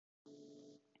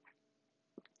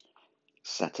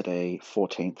Saturday,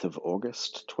 14th of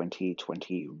August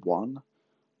 2021.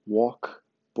 Walk,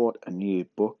 bought a new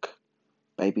book,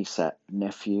 babysat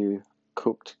nephew,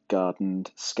 cooked,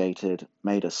 gardened, skated,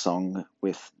 made a song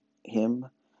with him.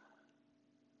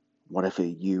 Whatever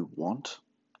you want.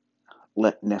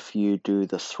 Let nephew do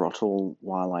the throttle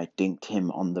while I dinked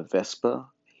him on the Vespa.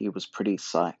 He was pretty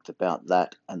psyched about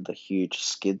that and the huge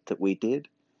skid that we did.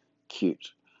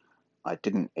 Cute. I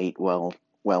didn't eat well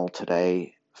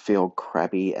today. Feel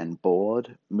crabby and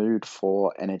bored. Mood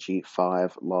 4, energy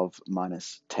 5, love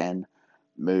 -10.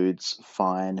 Moods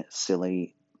fine,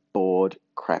 silly, bored,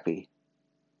 crappy.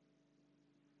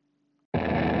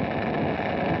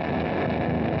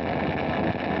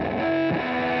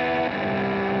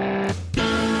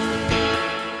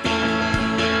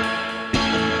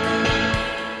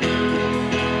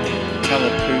 Tell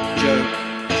a poop joke,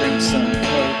 drink some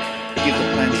coke, give the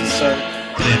plants a soak,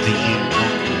 Whatever you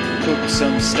want, cook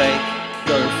some steak,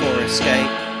 go for a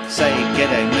skate, say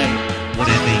g'day mate.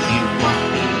 whatever you want,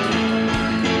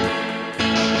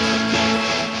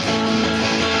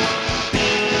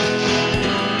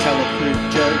 Tell a poop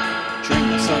joke, drink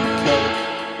some coke,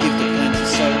 give the plants a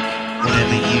soak,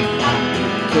 whatever you want,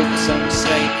 cook some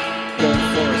steak, go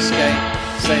for a skate,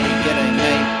 say g'day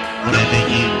mate. whatever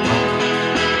you